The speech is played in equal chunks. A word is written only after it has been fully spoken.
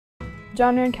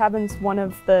John Aaron Cabin's one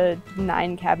of the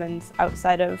 9 cabins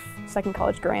outside of Second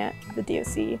College Grant the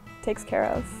DOC takes care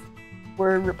of.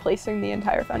 We're replacing the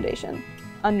entire foundation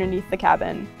underneath the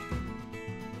cabin.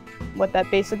 What that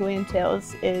basically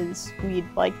entails is we'd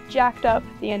jacked up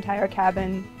the entire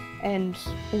cabin and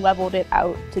leveled it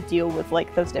out to deal with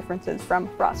those differences from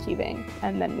frost heaving.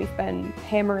 And then we've been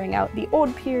hammering out the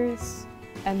old piers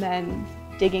and then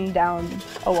digging down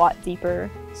a lot deeper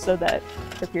so that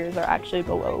the piers are actually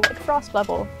below frost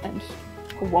level and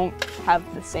won't have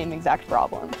the same exact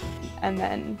problem. And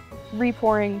then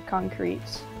repouring concrete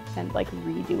and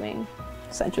redoing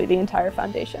essentially the entire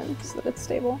foundation so that it's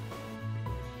stable.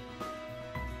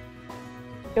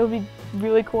 It would be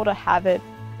really cool to have it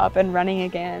up and running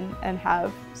again and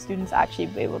have students actually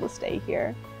be able to stay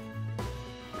here.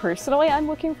 Personally, I'm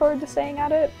looking forward to staying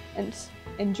at it and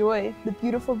enjoy the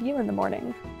beautiful view in the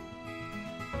morning.